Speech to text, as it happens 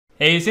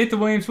Hey, it's Nathan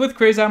Williams with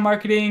Crazy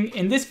Marketing.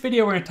 In this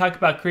video, we're going to talk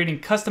about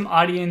creating custom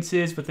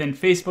audiences within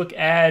Facebook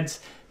ads.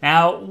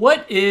 Now,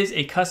 what is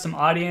a custom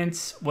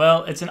audience?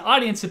 Well, it's an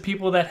audience of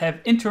people that have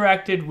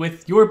interacted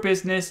with your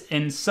business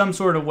in some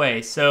sort of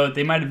way. So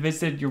they might have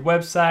visited your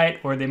website,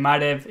 or they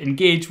might have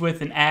engaged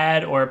with an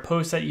ad or a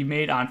post that you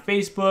made on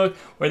Facebook,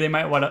 or they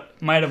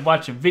might have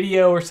watched a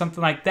video or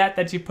something like that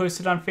that you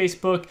posted on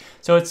Facebook.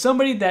 So it's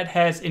somebody that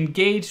has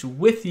engaged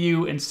with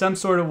you in some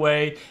sort of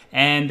way,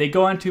 and they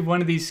go onto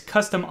one of these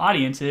custom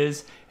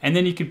audiences, and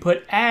then you can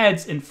put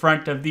ads in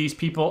front of these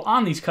people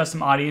on these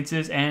custom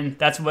audiences, and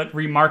that's what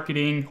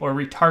remarketing or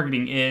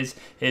retargeting is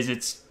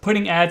it's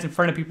putting ads in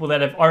front of people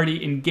that have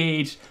already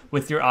engaged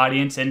with your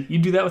audience, and you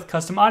do that with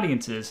custom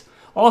audiences.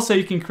 Also,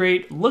 you can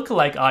create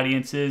lookalike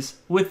audiences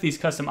with these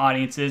custom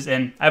audiences,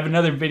 and I have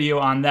another video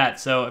on that,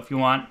 so if you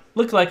want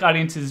lookalike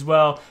audiences as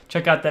well,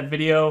 check out that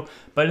video.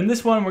 But in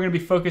this one, we're going to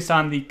be focused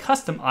on the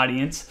custom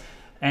audience.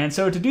 And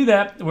so to do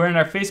that, we're in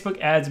our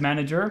Facebook Ads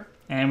Manager,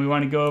 and we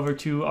want to go over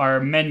to our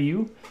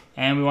menu,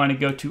 and we want to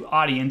go to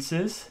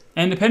audiences.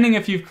 And depending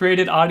if you've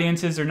created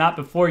audiences or not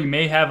before, you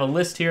may have a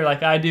list here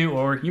like I do,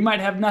 or you might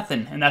have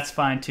nothing, and that's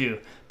fine too.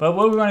 But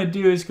what we want to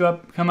do is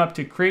come up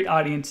to create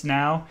audience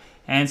now.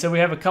 And so we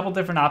have a couple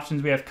different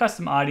options. We have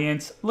custom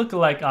audience,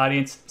 lookalike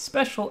audience,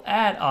 special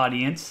ad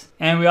audience,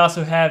 and we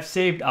also have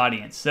saved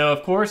audience. So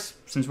of course,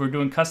 since we're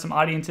doing custom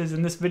audiences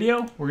in this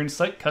video, we're going to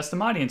select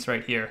custom audience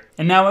right here.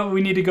 And now what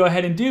we need to go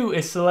ahead and do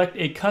is select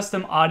a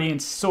custom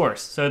audience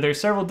source. So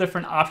there's several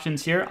different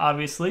options here,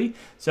 obviously.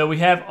 So we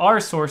have our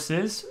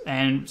sources,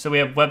 and so we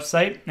have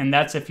website, and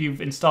that's if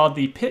you've installed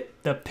the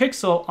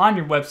pixel on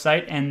your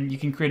website, and you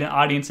can create an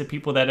audience of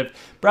people that have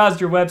browsed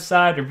your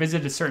website or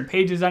visited certain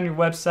pages on your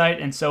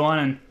website and so on,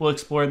 and we'll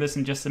explore this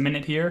in just a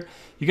minute here.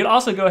 You can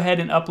also go ahead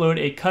and upload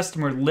a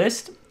customer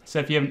list. So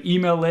if you have an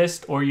email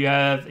list or you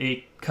have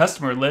a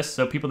customer list,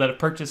 so people that have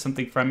purchased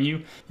something from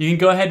you, you can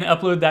go ahead and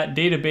upload that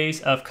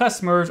database of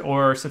customers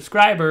or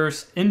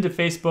subscribers into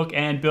Facebook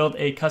and build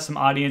a custom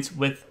audience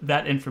with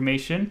that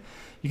information.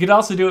 You could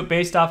also do it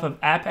based off of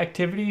app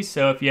activities.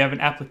 So if you have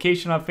an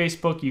application on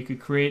Facebook, you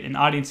could create an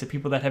audience of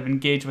people that have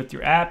engaged with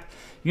your app.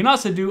 You can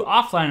also do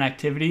offline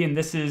activity, and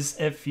this is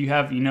if you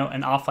have,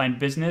 an offline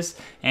business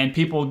and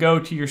people go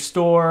to your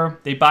store,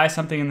 they buy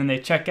something, and then they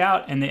check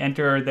out and they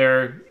enter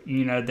their,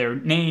 their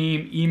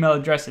name, email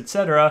address,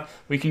 etc.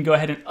 We can go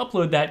ahead and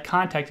upload that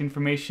contact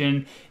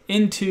information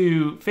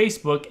into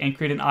Facebook and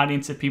create an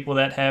audience of people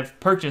that have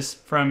purchased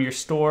from your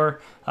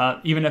store,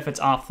 even if it's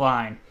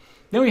offline.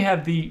 Then we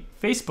have the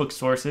Facebook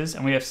sources,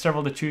 and we have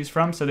several to choose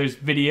from. So there's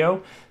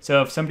video.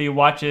 So if somebody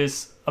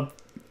watches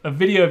a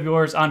video of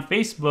yours on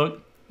Facebook,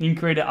 you can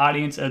create an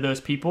audience of those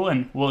people,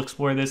 and we'll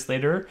explore this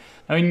later.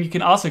 I mean, you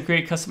can also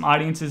create custom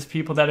audiences of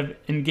people that have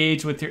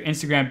engaged with your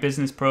Instagram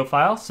business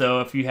profile. So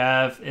if you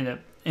have an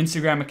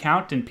Instagram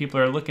account and people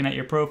are looking at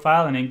your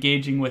profile and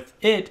engaging with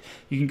it,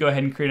 you can go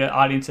ahead and create an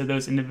audience of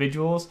those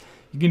individuals.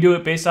 You can do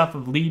it based off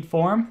of lead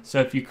form.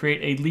 So if you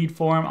create a lead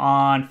form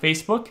on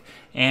Facebook,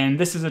 and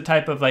this is a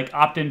type of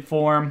opt-in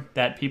form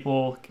that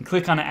people can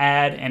click on an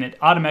ad, and it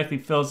automatically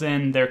fills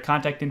in their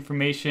contact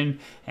information,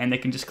 and they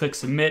can just click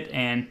submit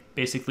and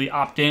basically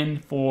opt in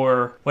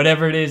for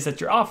whatever it is that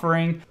you're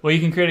offering. Well, you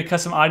can create a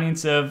custom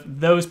audience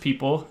of those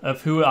people,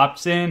 of who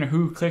opts in or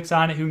who clicks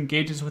on it, who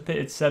engages with it,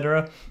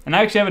 etc. And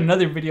I actually have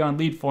another video on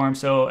lead form,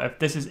 so if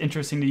this is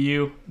interesting to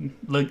you,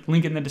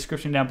 link in the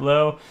description down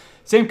below.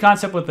 Same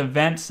concept with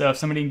events. So if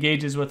somebody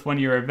engages with one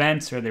of your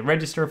events or they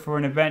register for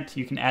an event,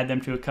 you can add them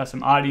to a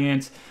custom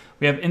audience.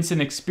 We have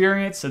instant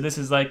experience. So this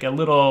is like a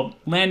little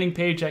landing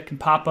page that can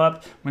pop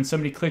up when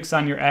somebody clicks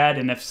on your ad.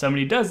 And if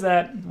somebody does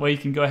that, well, you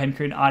can go ahead and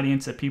create an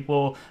audience of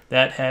people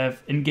that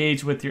have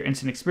engaged with your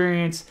instant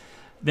experience.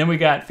 Then we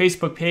got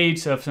Facebook page.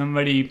 So if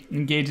somebody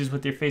engages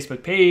with your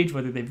Facebook page,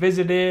 whether they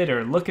visit it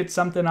or look at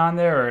something on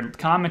there or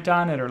comment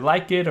on it or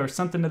like it or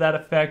something to that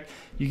effect,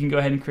 you can go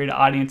ahead and create an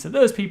audience of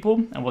those people,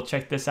 and we'll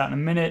check this out in a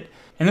minute.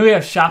 And then we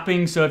have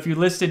shopping. So if you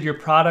listed your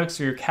products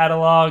or your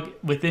catalog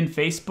within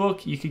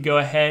Facebook, you could go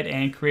ahead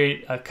and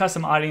create a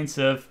custom audience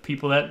of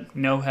people that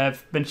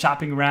have been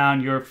shopping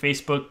around your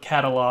Facebook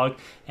catalog,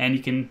 and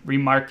you can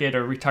remarket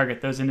or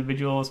retarget those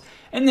individuals.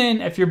 And then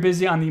if you're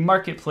busy on the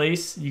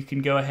marketplace, you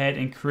can go ahead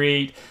and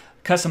create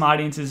custom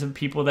audiences of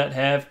people that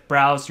have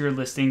browsed your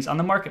listings on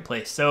the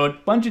marketplace. So a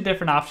bunch of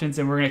different options,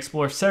 and we're going to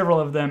explore several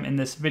of them in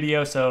this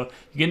video so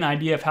you get an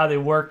idea of how they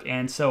work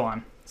and so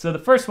on. So the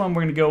first one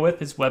we're going to go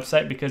with is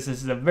website, because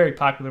this is a very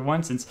popular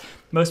one since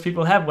most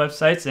people have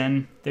websites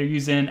and they're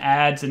using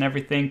ads and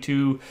everything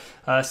to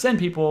send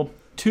people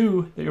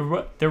to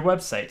their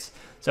websites.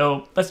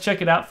 So let's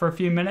check it out for a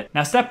few minutes.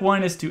 Now, step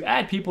one is to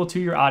add people to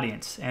your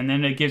audience, and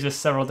then it gives us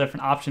several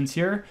different options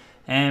here.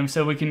 And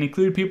so we can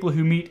include people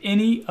who meet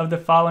any of the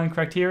following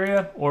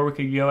criteria, or we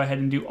could go ahead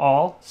and do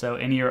all. So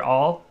any or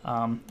all.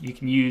 You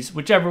can use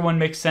whichever one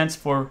makes sense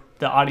for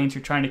the audience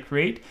you're trying to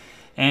create.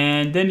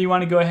 And then you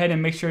want to go ahead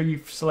and make sure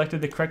you've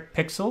selected the correct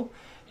pixel.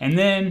 And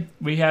then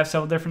we have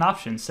several different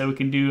options. So we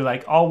can do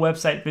all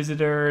website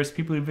visitors,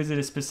 people who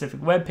visited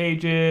specific web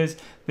pages,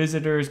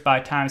 visitors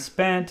by time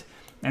spent,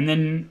 and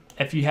then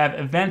if you have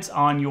events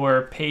on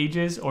your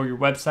pages or your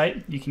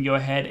website, you can go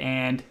ahead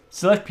and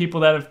select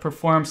people that have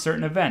performed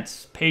certain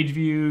events. Page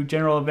view,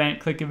 general event,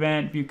 click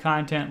event, view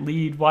content,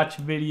 lead, watch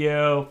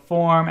video,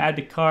 form, add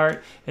to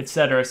cart,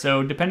 etc.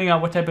 So depending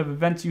on what type of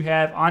events you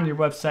have on your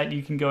website,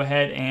 you can go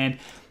ahead and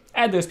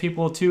add those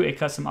people to a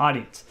custom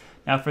audience.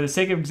 Now for the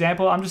sake of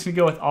example, I'm just going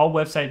to go with all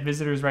website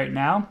visitors right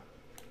now.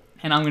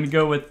 And I'm going to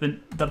go with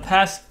the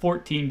past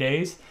 14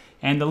 days.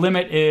 And the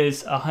limit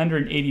is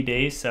 180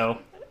 days. So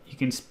you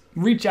can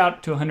reach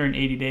out to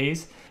 180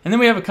 days. And then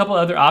we have a couple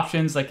other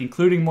options like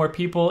including more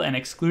people and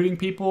excluding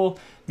people.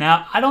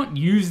 Now, I don't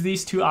use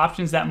these two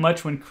options that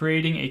much when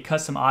creating a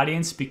custom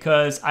audience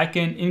because I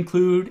can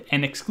include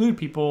and exclude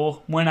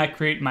people when I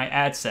create my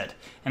ad set.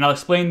 And I'll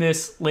explain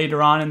this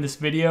later on in this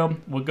video.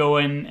 We'll go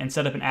in and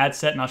set up an ad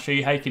set and I'll show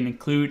you how you can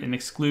include and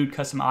exclude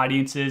custom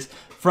audiences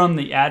from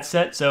the ad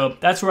set. So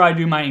that's where I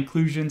do my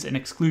inclusions and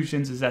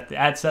exclusions, is at the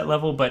ad set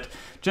level. But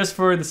just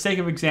for the sake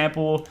of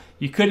example,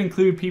 you could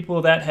include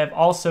people that have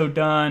also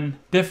done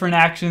different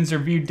actions or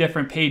viewed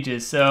different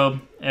pages. So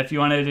if you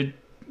wanted to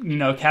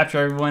capture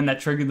everyone that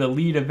triggered the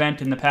lead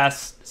event in the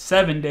past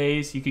 7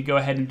 days, you could go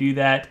ahead and do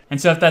that.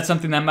 And so if that's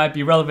something that might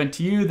be relevant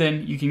to you,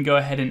 then you can go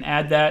ahead and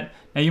add that.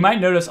 Now you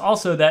might notice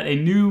also that a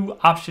new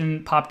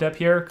option popped up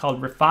here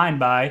called refine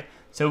by.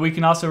 So we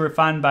can also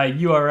refine by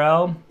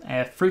URL,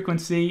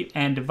 frequency,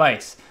 and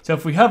device. So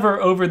if we hover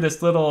over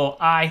this little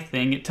I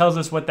thing, it tells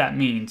us what that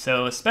means.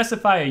 So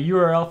specify a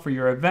URL for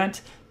your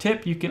event.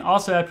 Tip, you can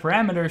also add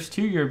parameters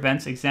to your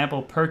events,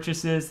 example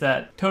purchases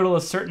that total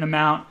a certain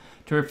amount,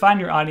 to refine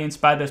your audience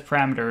by this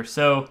parameter.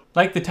 So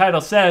like the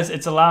title says,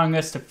 it's allowing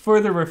us to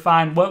further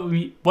refine what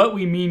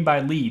we mean by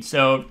lead.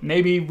 So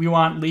maybe we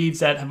want leads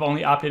that have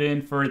only opted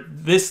in for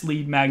this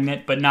lead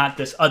magnet, but not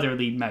this other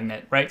lead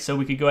magnet, right? So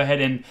we could go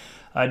ahead and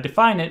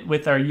define it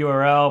with our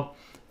URL.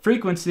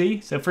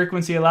 Frequency, so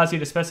frequency allows you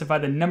to specify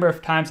the number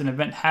of times an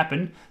event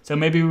happened. So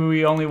maybe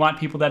we only want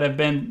people that have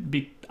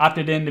been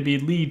opted in to be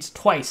leads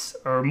twice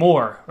or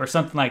more or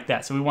something like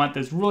that. So we want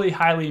those really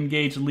highly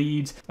engaged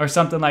leads or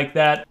something like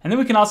that. And then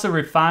we can also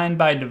refine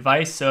by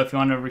device. So if you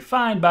want to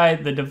refine by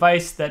the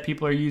device that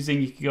people are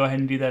using, you can go ahead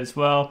and do that as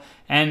well.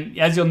 And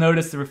as you'll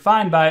notice, the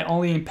refine by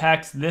only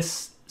impacts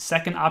this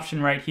second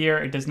option right here.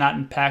 It does not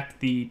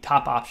impact the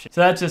top option. So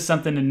that's just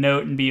something to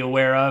note and be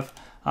aware of.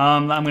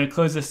 I'm going to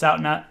close this out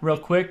now real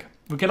quick.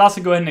 We could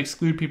also go ahead and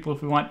exclude people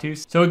if we want to.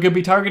 So we could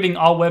be targeting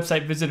all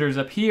website visitors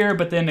up here,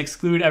 but then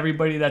exclude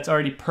everybody that's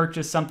already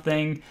purchased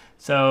something.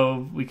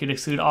 So we could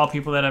exclude all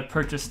people that have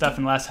purchased stuff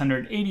in the last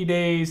 180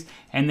 days.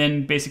 And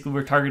then basically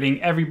we're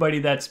targeting everybody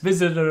that's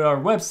visited our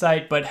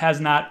website but has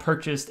not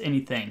purchased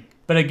anything.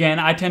 But again,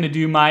 I tend to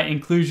do my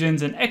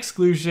inclusions and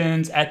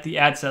exclusions at the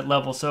ad set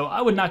level. So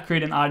I would not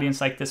create an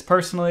audience like this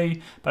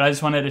personally, but I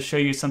just wanted to show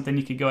you something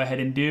you could go ahead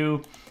and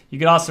do. You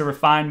could also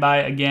refine by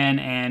again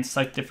and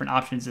select different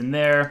options in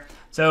there.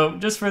 So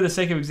just for the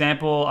sake of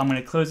example, I'm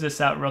going to close this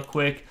out real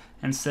quick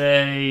and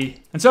say,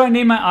 and so I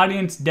named my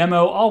audience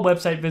demo all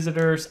website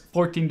visitors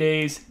 14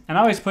 days. And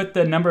I always put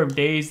the number of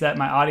days that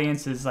my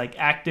audience is like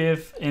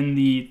active in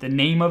the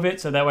name of it,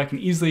 so that way I can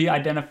easily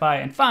identify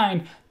and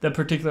find the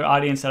particular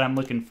audience that I'm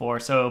looking for.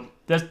 So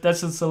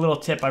that's just a little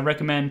tip. I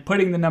recommend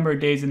putting the number of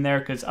days in there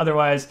because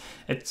otherwise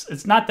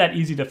it's not that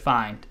easy to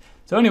find.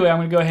 So anyway, I'm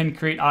going to go ahead and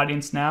create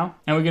audience now,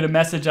 and we get a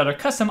message that our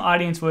custom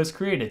audience was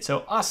created.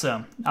 So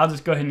awesome. I'll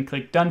just go ahead and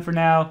click done for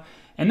now.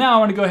 And now I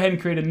want to go ahead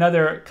and create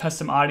another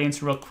custom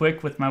audience real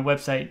quick with my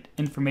website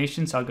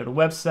information. So I'll go to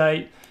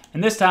website,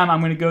 and this time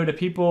I'm going to go to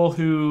people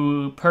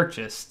who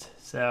purchased.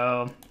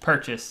 So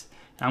purchase.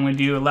 And I'm going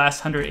to do the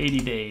last 180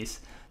 days.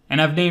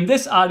 And I've named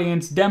this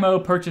audience demo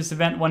purchase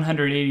event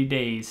 180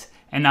 days.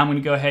 And now I'm going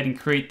to go ahead and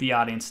create the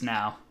audience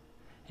now.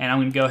 And I'm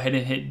going to go ahead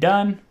and hit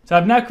done. So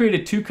I've now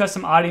created 2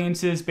 custom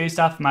audiences based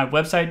off of my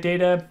website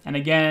data. And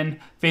again,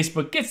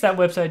 Facebook gets that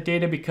website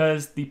data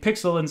because the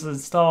pixel is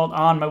installed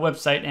on my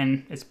website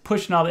and it's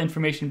pushing all the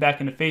information back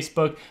into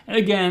Facebook. And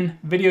again,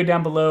 video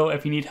down below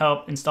if you need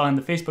help installing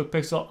the Facebook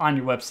pixel on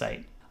your website.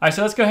 All right,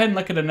 so let's go ahead and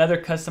look at another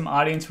custom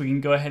audience we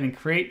can go ahead and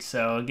create.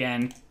 So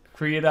again,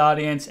 create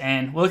audience,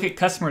 and we'll look at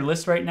customer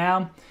list right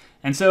now.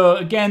 And so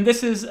again,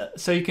 this is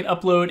so you can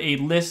upload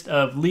a list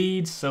of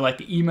leads, so like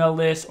the email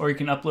list, or you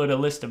can upload a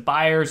list of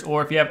buyers,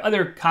 or if you have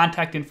other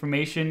contact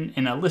information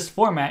in a list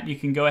format, you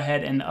can go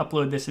ahead and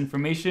upload this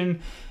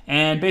information.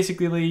 And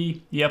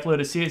basically, you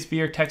upload a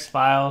CSV or text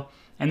file,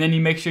 and then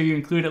you make sure you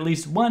include at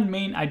least one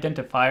main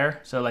identifier,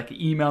 so like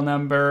an email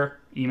number,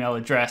 email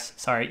address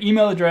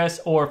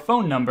or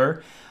phone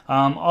number.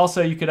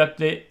 Also, you could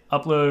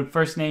upload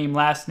first name,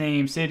 last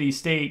name, city,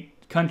 state,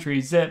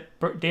 country, zip,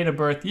 date of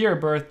birth, year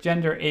of birth,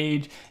 gender,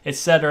 age,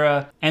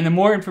 etc. And the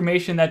more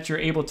information that you're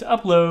able to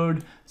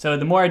upload, so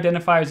the more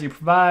identifiers you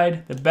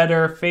provide, the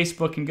better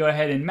Facebook can go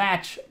ahead and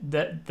match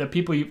the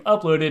people you've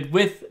uploaded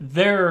with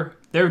their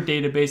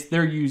database,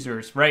 their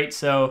users, right?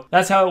 So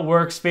that's how it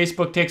works.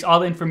 Facebook takes all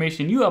the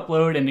information you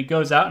upload and it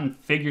goes out and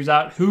figures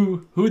out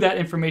who that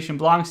information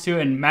belongs to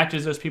and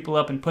matches those people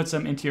up and puts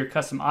them into your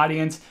custom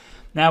audience.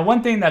 Now,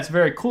 one thing that's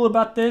very cool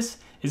about this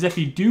is if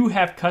you do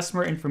have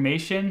customer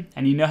information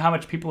and you know how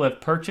much people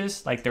have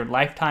purchased, like their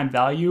lifetime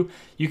value,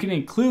 you can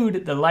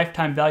include the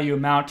lifetime value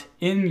amount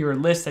in your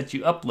list that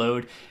you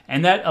upload,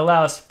 and that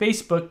allows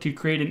Facebook to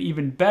create an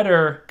even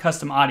better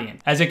custom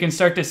audience, as it can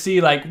start to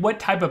see like what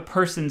type of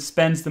person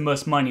spends the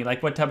most money,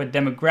 like what type of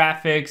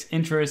demographics,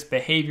 interests,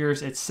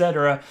 behaviors,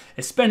 etc.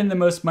 is spending the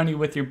most money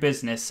with your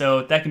business.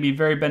 So that can be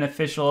very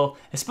beneficial,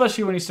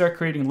 especially when you start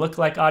creating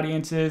lookalike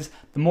audiences.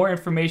 The more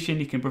information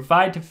you can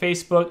provide to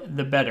Facebook,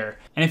 the better.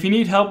 And if you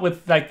need help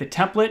with like the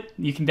template,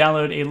 you can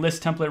download a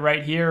list template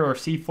right here, or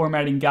see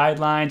formatting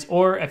guidelines,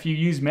 or if you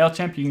use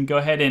MailChimp, you can go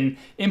ahead and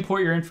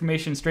import your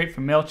information straight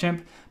from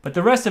MailChimp. But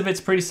the rest of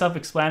it's pretty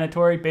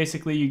self-explanatory.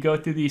 Basically, you go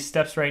through these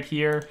steps right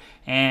here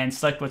and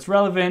select what's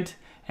relevant,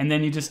 and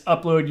then you just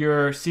upload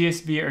your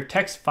CSV or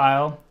text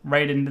file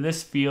right into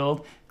this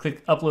field.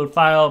 Click upload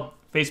file.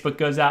 Facebook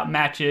goes out,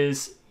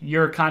 matches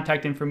your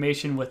contact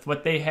information with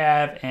what they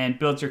have, and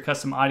builds your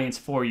custom audience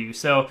for you.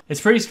 So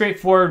it's pretty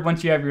straightforward.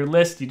 Once you have your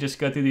list, you just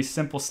go through these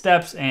simple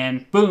steps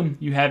and boom,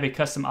 you have a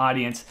custom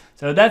audience.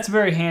 So that's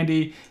very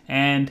handy,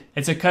 and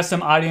it's a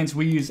custom audience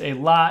we use a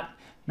lot.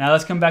 Now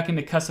let's come back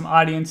into custom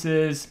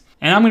audiences.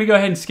 And I'm going to go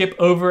ahead and skip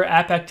over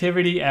app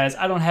activity, as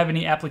I don't have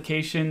any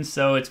applications,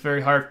 so it's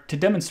very hard to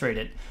demonstrate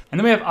it. And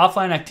then we have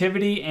offline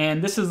activity,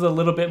 and this is a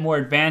little bit more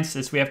advanced,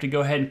 as we have to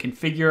go ahead and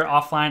configure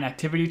offline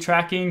activity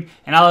tracking,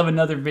 and I'll have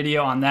another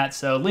video on that,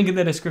 so link in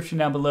the description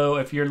down below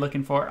if you're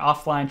looking for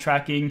offline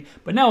tracking.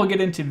 But now we'll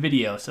get into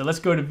video. So let's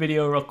go to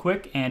video real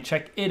quick and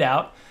check it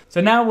out. So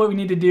now what we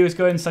need to do is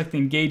go ahead and select the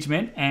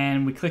engagement,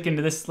 and we click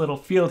into this little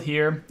field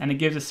here, and it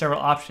gives us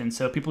several options.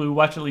 So people who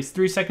watch at least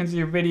 3 seconds of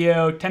your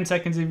video, 10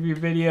 seconds of your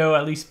video,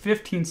 at least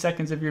 15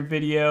 seconds of your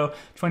video,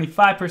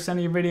 25% of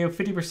your video,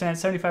 50%,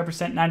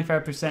 75%,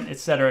 95%,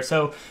 etc.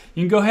 So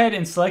you can go ahead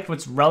and select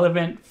what's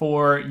relevant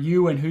for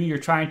you and who you're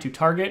trying to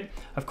target.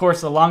 Of course,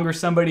 the longer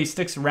somebody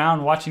sticks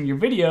around watching your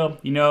video,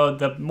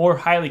 the more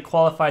highly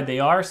qualified they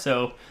are.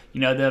 So,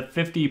 the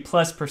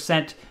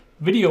 50+%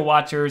 video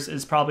watchers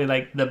is probably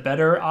like the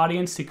better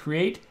audience to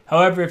create.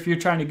 However, if you're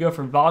trying to go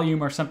for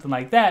volume or something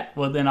like that,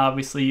 well then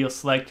obviously you'll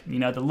select,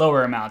 the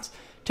lower amounts.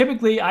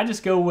 Typically, I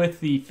just go with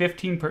the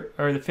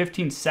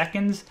 15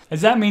 seconds,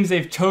 as that means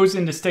they've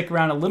chosen to stick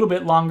around a little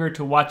bit longer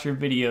to watch your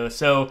video.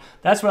 So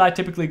that's what I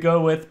typically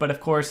go with, but of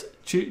course,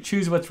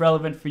 choose what's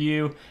relevant for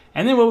you.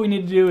 And then what we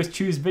need to do is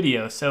choose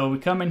video. So we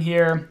come in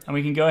here and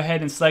we can go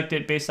ahead and select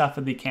it based off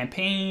of the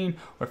campaign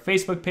or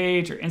Facebook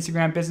page or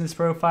Instagram business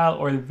profile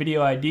or the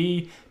video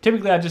ID.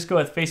 Typically, I just go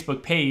with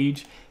Facebook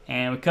page.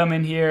 And we come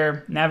in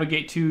here,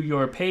 navigate to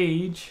your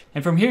page,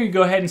 and from here you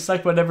go ahead and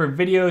select whatever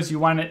videos you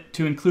want it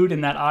to include in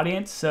that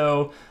audience.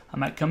 So I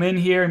might come in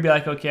here and be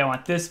like, okay, I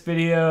want this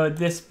video,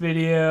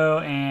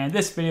 and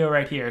this video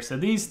right here. So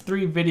these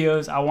 3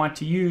 videos I want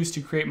to use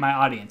to create my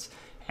audience.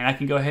 And I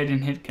can go ahead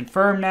and hit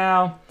confirm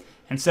now.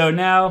 And so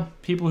now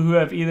people who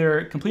have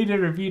either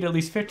completed or viewed at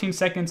least 15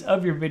 seconds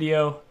of your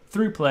video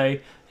through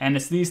play, and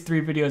it's these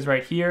 3 videos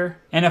right here.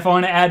 And if I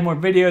want to add more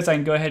videos, I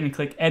can go ahead and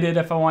click edit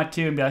if I want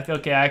to, and be like,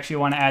 okay, I actually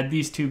want to add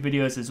these 2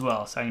 videos as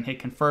well. So I can hit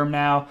confirm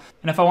now.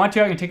 And if I want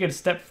to, I can take it a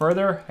step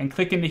further and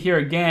click into here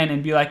again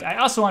and be like, I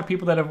also want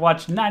people that have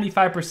watched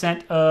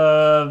 95%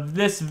 of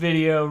this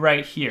video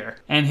right here,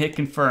 and hit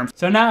confirm.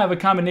 So now I have a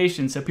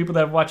combination. So people that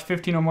have watched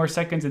 15 or more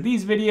seconds of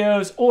these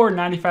videos, or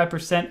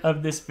 95%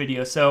 of this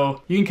video.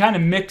 So you can kind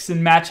of mix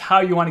and match how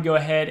you want to go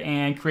ahead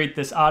and create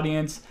this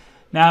audience.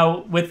 Now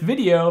with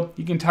video,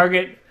 you can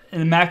target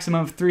a maximum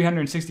of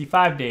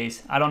 365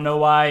 days. I don't know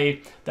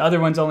why the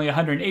other one's only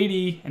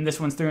 180 and this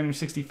one's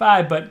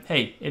 365, but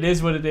hey, it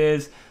is what it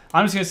is.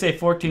 I'm just gonna say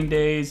 14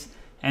 days,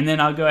 and then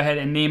I'll go ahead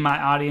and name my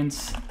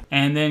audience,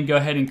 and then go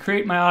ahead and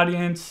create my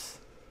audience,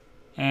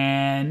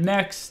 and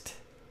next,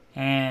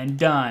 and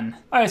done.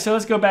 All right, so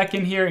let's go back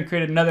in here and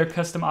create another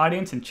custom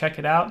audience and check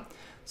it out.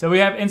 So we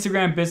have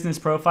Instagram business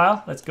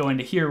profile. Let's go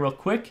into here real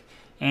quick.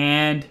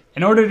 And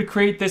in order to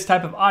create this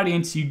type of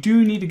audience, you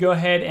do need to go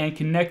ahead and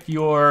connect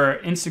your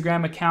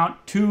Instagram account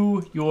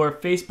to your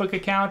Facebook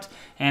account.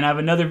 And I have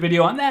another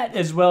video on that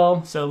as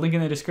well. So link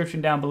in the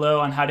description down below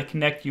on how to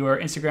connect your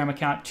Instagram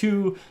account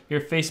to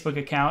your Facebook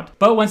account.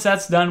 But once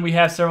that's done, we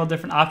have several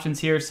different options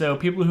here. So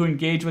people who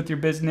engage with your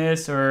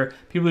business, or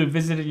people who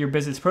visited your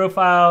business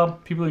profile,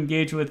 people who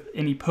engage with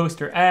any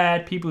post or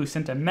ad, people who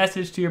sent a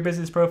message to your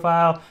business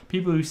profile,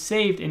 people who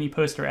saved any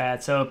post or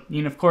ad. So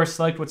you can of course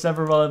select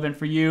whatever relevant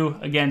for you.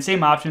 Again,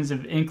 same options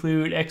of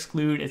include,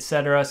 exclude,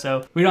 etc.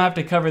 So we don't have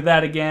to cover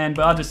that again,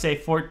 but I'll just say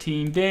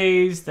 14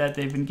 days that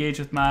they've engaged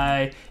with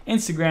my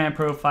Instagram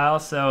profile.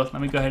 So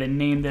let me go ahead and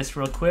name this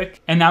real quick.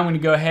 And now I'm going to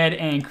go ahead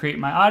and create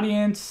my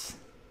audience,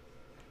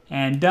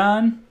 and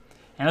done.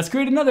 And let's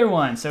create another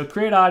one. So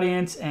create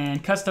audience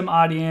and custom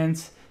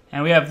audience.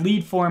 And we have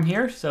lead form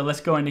here, so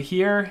let's go into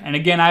here. And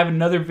again, I have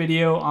another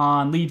video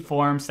on lead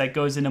forms that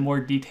goes into more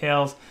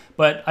details,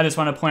 but I just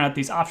want to point out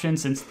these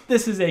options since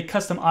this is a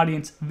custom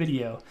audience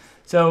video.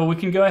 So we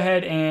can go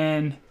ahead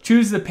and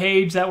choose the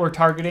page that we're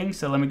targeting.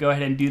 So let me go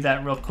ahead and do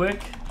that real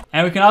quick.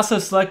 And we can also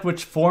select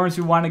which forms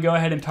we want to go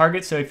ahead and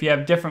target. So if you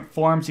have different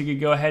forms, you could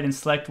go ahead and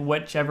select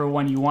whichever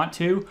one you want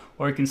to,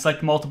 or you can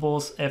select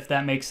multiples if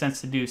that makes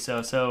sense to do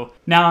so. So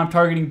now I'm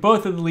targeting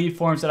both of the lead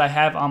forms that I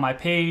have on my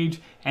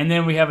page. And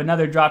then we have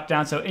another drop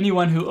down. So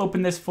anyone who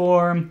opened this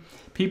form,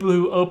 people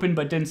who opened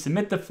but didn't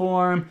submit the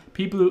form,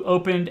 people who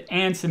opened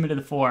and submitted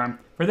the form.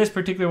 For this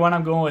particular one,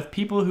 I'm going with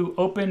people who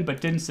opened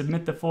but didn't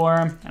submit the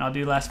form, and I'll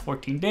do last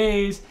 14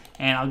 days,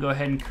 and I'll go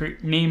ahead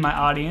and name my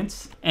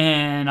audience,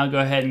 and I'll go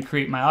ahead and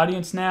create my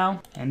audience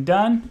now, and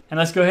done. And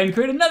let's go ahead and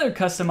create another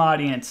custom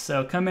audience.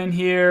 So come in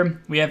here,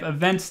 we have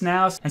events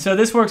now, and so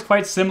this works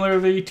quite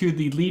similarly to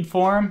the lead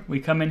form. We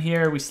come in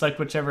here, we select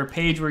whichever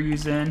page we're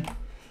using,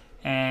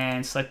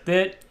 and select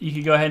it. You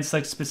can go ahead and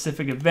select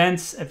specific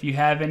events if you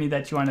have any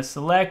that you want to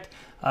select.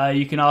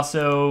 You can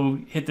also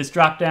hit this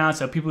drop down,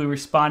 so people who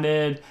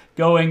responded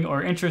going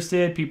or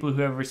interested, people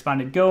who have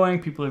responded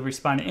going, people who have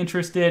responded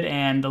interested,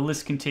 and the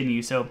list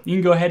continues. So you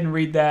can go ahead and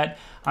read that.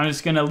 I'm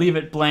just going to leave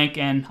it blank,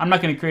 and I'm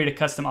not going to create a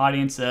custom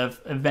audience of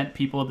event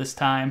people this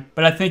time,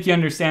 but I think you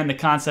understand the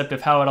concept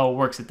of how it all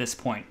works at this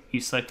point.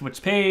 You select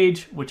which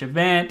page, which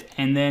event,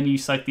 and then you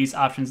select these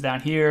options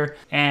down here,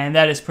 and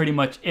that is pretty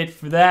much it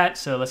for that.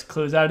 So let's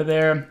close out of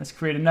there. Let's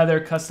create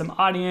another custom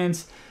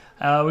audience.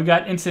 We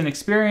got instant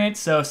experience,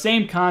 so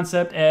same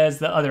concept as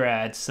the other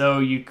ads. So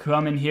you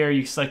come in here,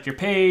 you select your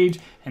page,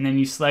 and then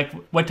you select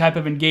what type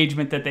of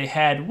engagement that they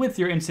had with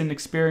your instant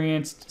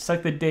experience,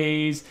 select the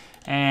days,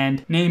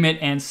 and name it,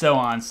 and so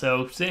on.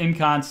 So same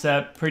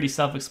concept, pretty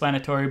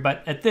self-explanatory,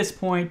 but at this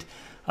point,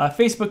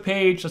 Facebook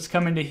page, let's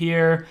come into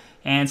here.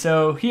 And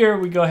so here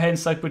we go ahead and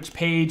select which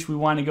page we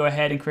want to go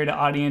ahead and create an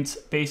audience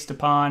based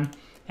upon.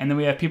 And then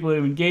we have people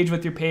who engage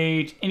with your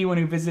page, anyone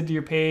who visited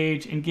your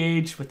page,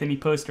 engaged with any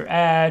post or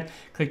ad,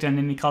 clicked on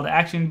any call to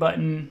action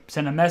button,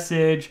 sent a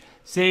message,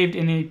 saved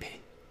any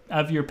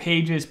of your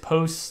pages,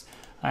 posts,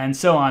 and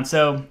so on.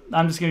 So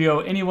I'm just going to go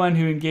anyone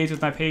who engaged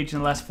with my page in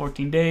the last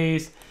 14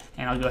 days,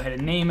 and I'll go ahead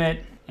and name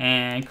it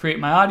and create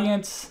my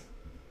audience.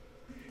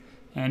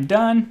 And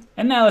done.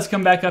 And now let's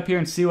come back up here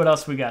and see what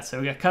else we got. So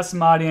we got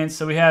custom audience.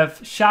 So we have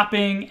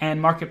shopping and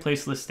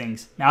marketplace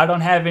listings. Now I don't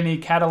have any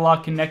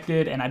catalog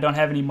connected and I don't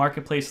have any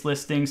marketplace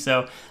listings,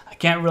 so I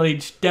can't really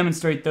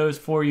demonstrate those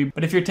for you.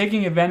 But if you're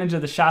taking advantage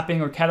of the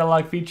shopping or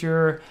catalog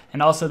feature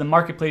and also the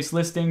marketplace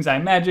listings, I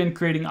imagine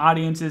creating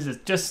audiences is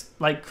just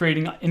like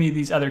creating any of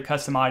these other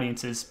custom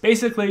audiences.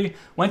 Basically,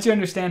 once you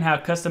understand how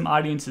custom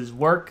audiences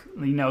work,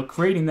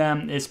 creating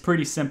them is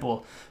pretty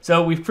simple.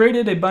 So we've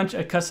created a bunch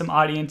of custom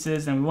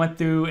audiences and we went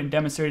through and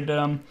demonstrated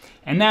them.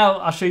 And now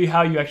I'll show you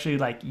how you actually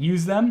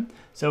use them.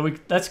 So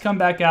let's come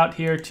back out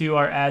here to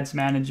our ads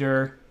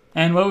manager.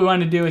 And what we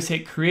want to do is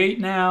hit create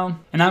now.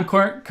 And I'm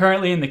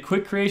currently in the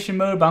quick creation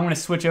mode, but I'm going to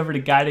switch over to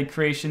guided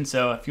creation.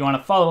 So if you want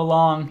to follow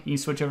along, you can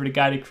switch over to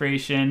guided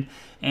creation.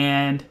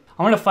 And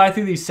I'm going to fly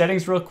through these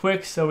settings real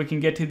quick so we can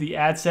get to the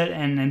ad set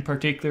and in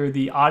particular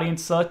the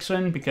audience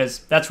selection, because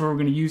that's where we're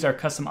going to use our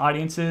custom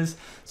audiences.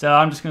 So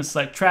I'm just going to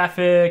select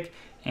traffic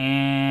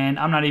and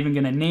I'm not even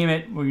going to name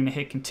it. We're going to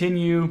hit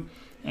continue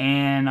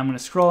and I'm going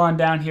to scroll on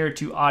down here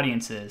to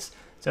audiences.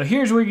 So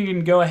here's where you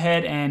can go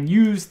ahead and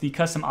use the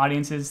custom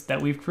audiences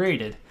that we've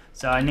created.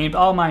 So I named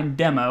all mine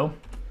demo,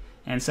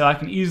 and so I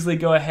can easily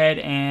go ahead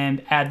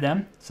and add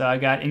them. So I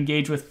got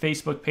engage with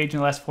Facebook page in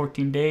the last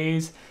 14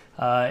 days,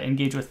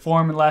 engage with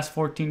form in the last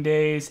 14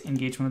 days,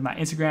 engagement with my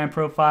Instagram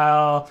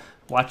profile,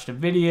 watched a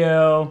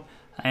video,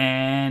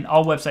 and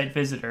all website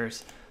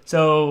visitors.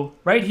 So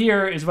right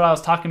here is what I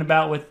was talking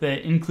about with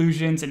the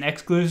inclusions and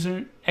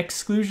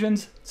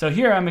exclusions. So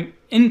here I'm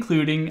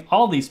including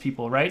all these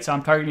people, right? So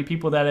I'm targeting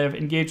people that have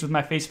engaged with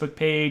my Facebook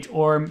page,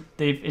 or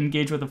they've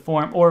engaged with a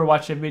form, or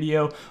watched a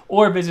video,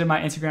 or visited my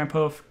Instagram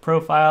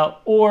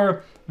profile,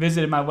 or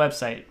visited my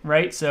website,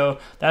 right? So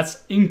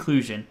that's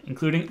inclusion,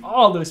 including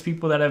all those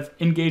people that have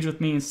engaged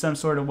with me in some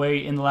sort of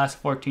way in the last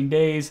 14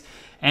 days.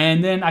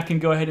 And then I can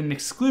go ahead and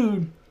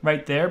exclude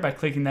right there by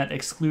clicking that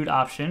exclude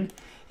option.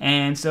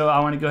 And so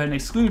I want to go ahead and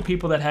exclude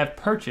people that have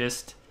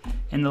purchased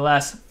in the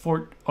last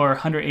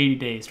 180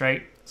 days,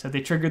 right? So if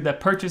they triggered the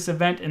purchase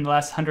event in the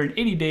last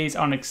 180 days,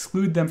 I want to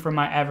exclude them from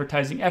my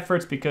advertising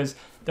efforts because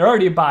they're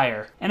already a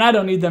buyer and I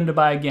don't need them to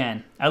buy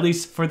again, at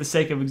least for the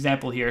sake of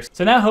example here.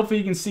 So now hopefully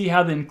you can see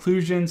how the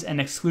inclusions and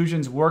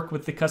exclusions work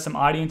with the custom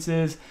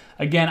audiences.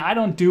 Again, I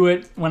don't do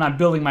it when I'm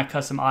building my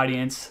custom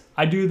audience.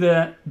 I do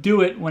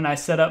it when I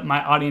set up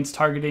my audience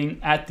targeting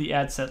at the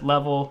ad set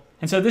level.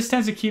 And so this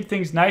tends to keep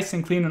things nice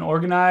and clean and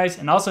organized,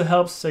 and also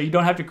helps so you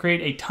don't have to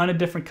create a ton of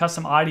different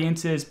custom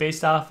audiences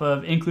based off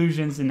of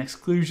inclusions and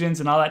exclusions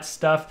and all that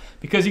stuff,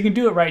 because you can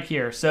do it right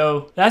here.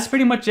 So that's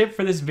pretty much it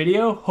for this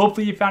video.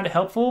 Hopefully you found it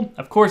helpful.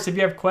 Of course, if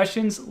you have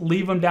questions,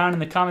 leave them down in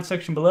the comment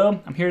section below.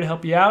 I'm here to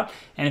help you out.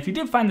 And if you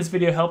did find this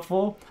video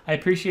helpful, I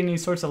appreciate any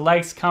sorts of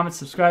likes, comments,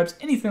 subscribes,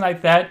 anything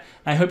like that.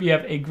 And I hope you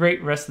have a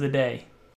great rest of the day.